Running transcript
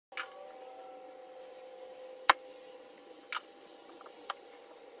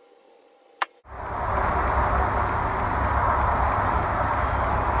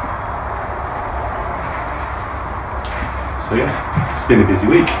been a busy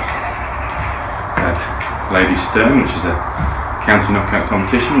week. We had Ladies Stern, which is a county knockout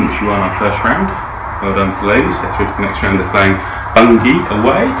competition, which we won our first round. Well done to the ladies. They're through to the next round. They're playing Bungay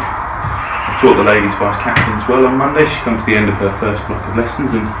away. I taught the ladies vice captain as well on Monday. She comes to the end of her first block of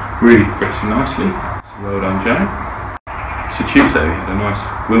lessons and really progressing nicely. So well done, Joan. So Tuesday we had a nice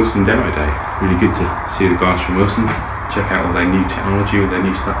Wilson demo day. Really good to see the guys from Wilson. Check out all their new technology, all their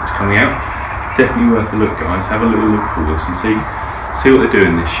new stuff that's coming out. Definitely worth a look, guys. Have a little look for Wilson. See what they're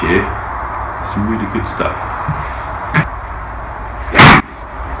doing this year. Some really good stuff.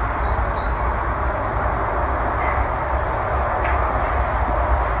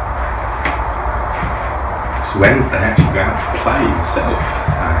 It's Wednesday, I actually go out to play myself.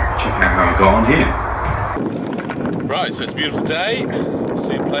 Check out how I got on here. Right, so it's a beautiful day.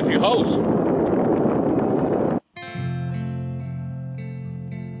 See you play a few holes.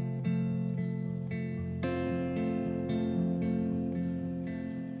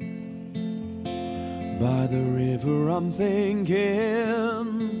 By the river I'm thinking,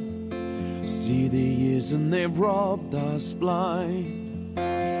 see the years and they've robbed us blind.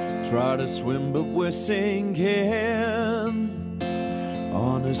 Try to swim but we're sinking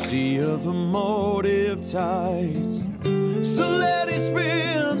on a sea of emotive tides. So let it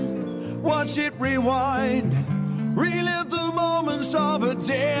spin, watch it rewind, relive the moments of a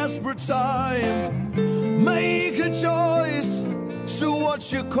desperate time. Make a choice, so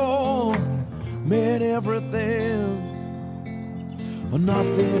what you call meant everything or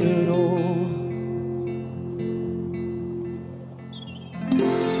nothing at all.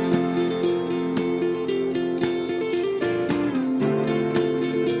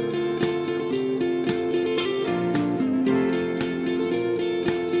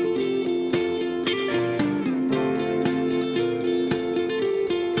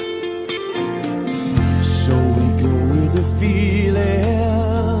 So we go with the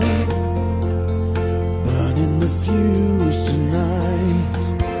feeling, burning the fuse tonight.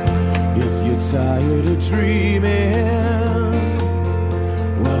 If you're tired of dreaming,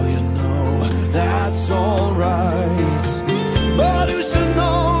 well, you know that's alright. But who's to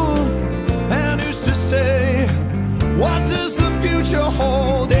know and who's to say? What does the future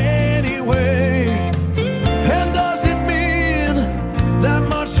hold anyway? And does it mean that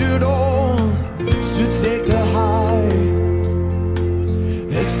much at all? To take the high,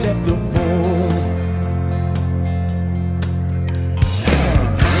 accept the fall.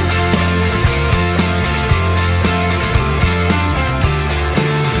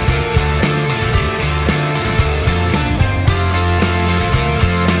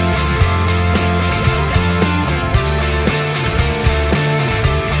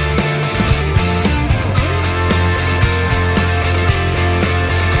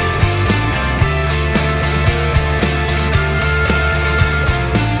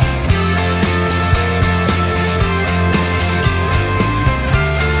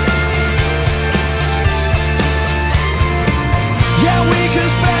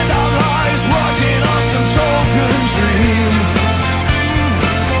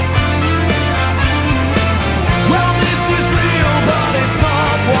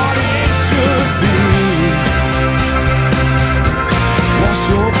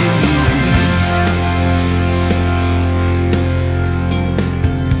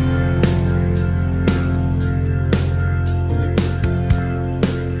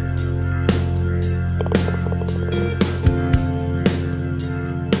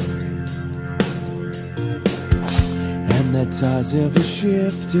 Tides ever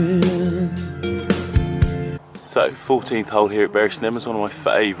shifting. So 14th hole here at Bury St Edmunds, one of my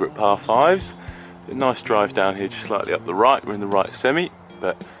favourite par 5s. A nice drive down here, just slightly up the right. We're in the right semi,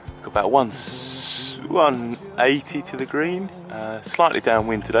 but got about 180 to the green. Slightly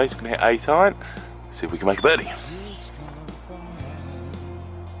downwind today, so we're going to hit 8 iron. See if we can make a birdie.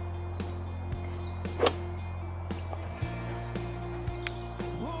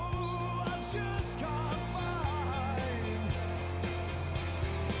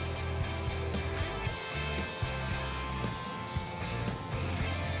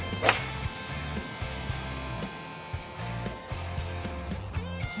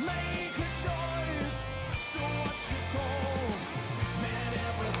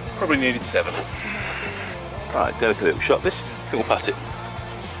 Probably needed 7. Right, delicate little shot this, think we'll putt it.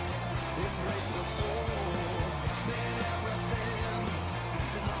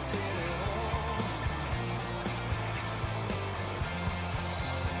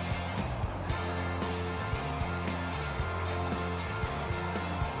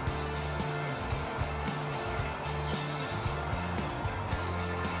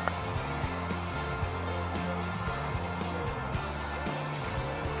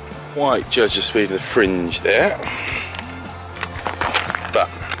 White judge the speed of the fringe there, but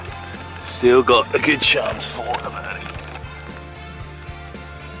still got a good chance for the birdie.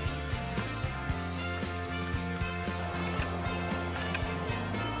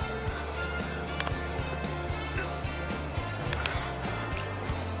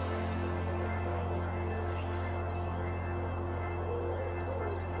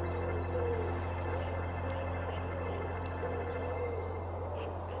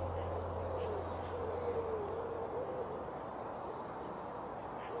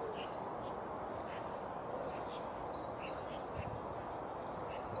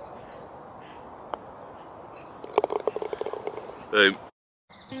 Boom.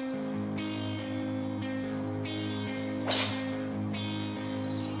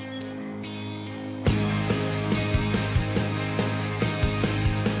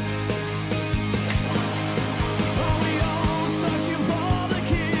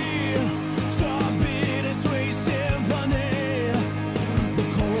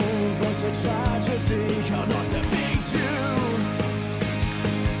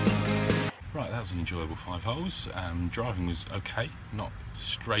 Right, that was an enjoyable 5 holes. Driving was okay, not the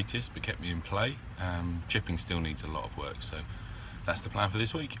straightest, but kept me in play. Chipping still needs a lot of work, so that's the plan for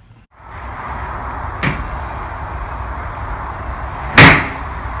this week.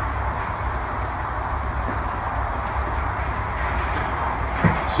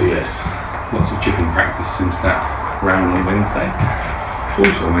 So yes, lots of chipping practice since that round on Wednesday.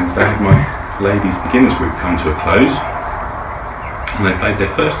 Also on Wednesday I had my ladies beginners group come to a close. And they played their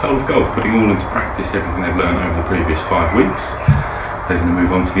first hole of golf, putting all into practice everything they've learned over the previous 5 weeks. They're going to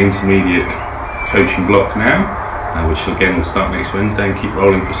move on to the intermediate coaching block now, which again will start next Wednesday and keep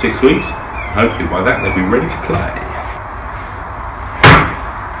rolling for 6 weeks. And hopefully by that they'll be ready to play.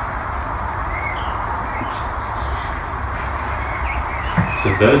 So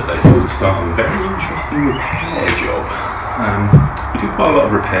Thursday saw the start of a very interesting repair job. We do quite a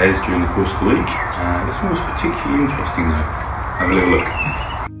lot of repairs during the course of the week. This one was particularly interesting though. Have a little look.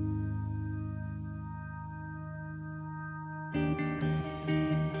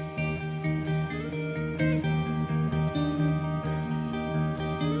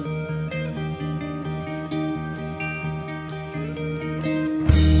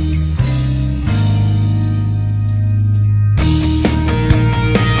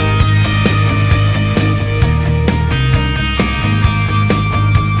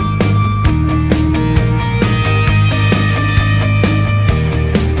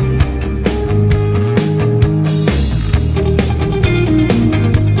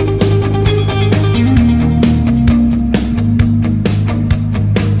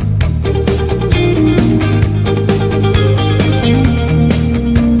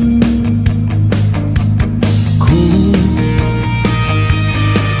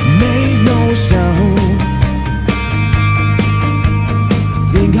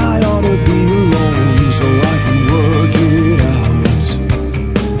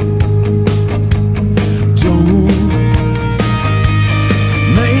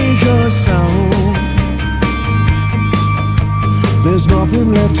 There's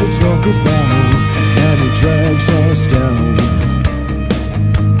nothing left to talk about, and it drags us down.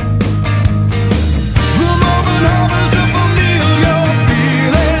 The moment harbors a familiar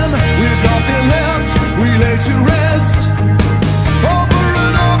feeling. With nothing left, we lay to rest. Over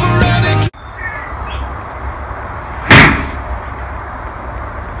and over and it.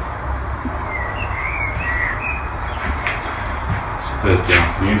 So Thursday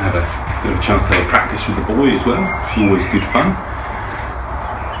afternoon had a bit of a chance to have a practice with the boy as well, which is always good fun.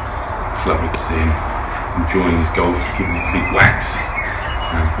 It's lovely to see him enjoying his golf, giving it a big wax.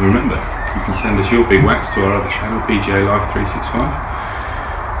 And remember, you can send us your big wax to our other channel, PGA Live 365.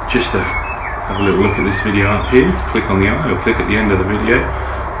 Just to have a little look at this video up here, click on the eye or click at the end of the video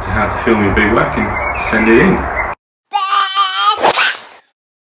to how to film your big whack and send it in.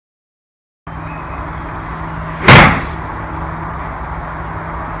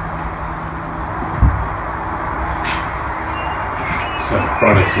 So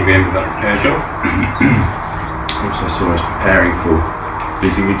Friday saw the end of that repair job. Also saw us preparing for a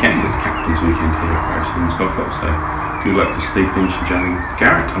busy weekend. It's Captain's weekend here at Bury St Edmunds Golf Club, so good luck to Steve Finch and Johnny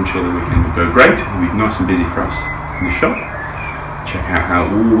Garrett. I'm sure the weekend will go great. It'll be nice and busy for us in the shop. Check out how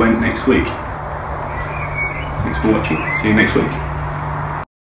it all went next week. Thanks for watching. See you next week.